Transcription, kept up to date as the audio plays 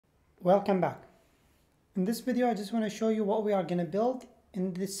Welcome back. In this video, I just want to show you what we are going to build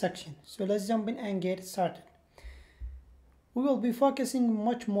in this section. So let's jump in and get started. We will be focusing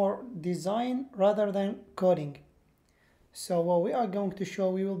much more design rather than coding. So what we are going to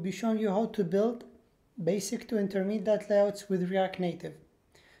show, we will be showing you how to build basic to intermediate layouts with React Native.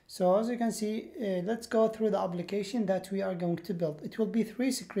 So as you can see, let's go through the application that we are going to build. It will be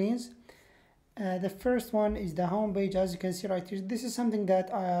 3 screens. The first one is the home page, as you can see right here. This is something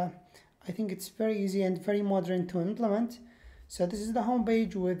that I think it's very easy and very modern to implement. So this is the home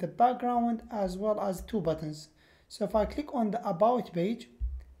page with the background as well as 2 buttons. So if I click on the about page,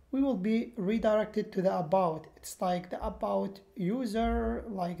 we will be redirected to the about. It's like the about user,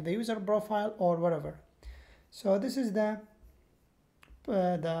 like the user profile or whatever. So this is the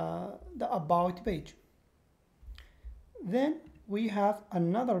about page. Then we have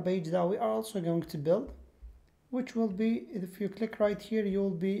another page that we are also going to build, which will be, if you click right here, you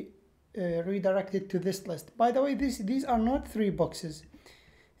will be redirected to this list. By the way, these are not 3 boxes.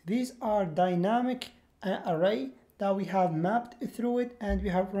 These are dynamic array that we have mapped through it, and we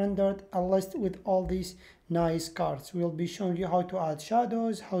have rendered a list with all these nice cards. We'll be showing you how to add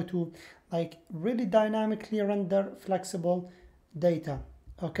shadows, how to like really dynamically render flexible data.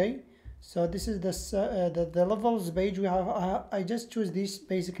 Okay, so this is the levels page. We have I just choose these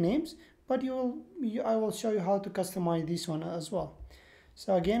basic names, but I will show you how to customize this one as well.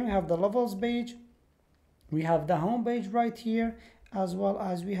 So again, we have the levels page, we have the home page right here, as well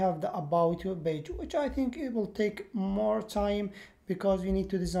as we have the about you page, which I think it will take more time because we need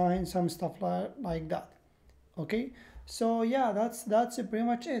to design some stuff like that. Okay, so yeah, that's pretty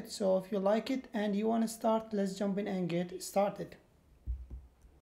much it. So if you like it and you want to start, let's jump in and get started.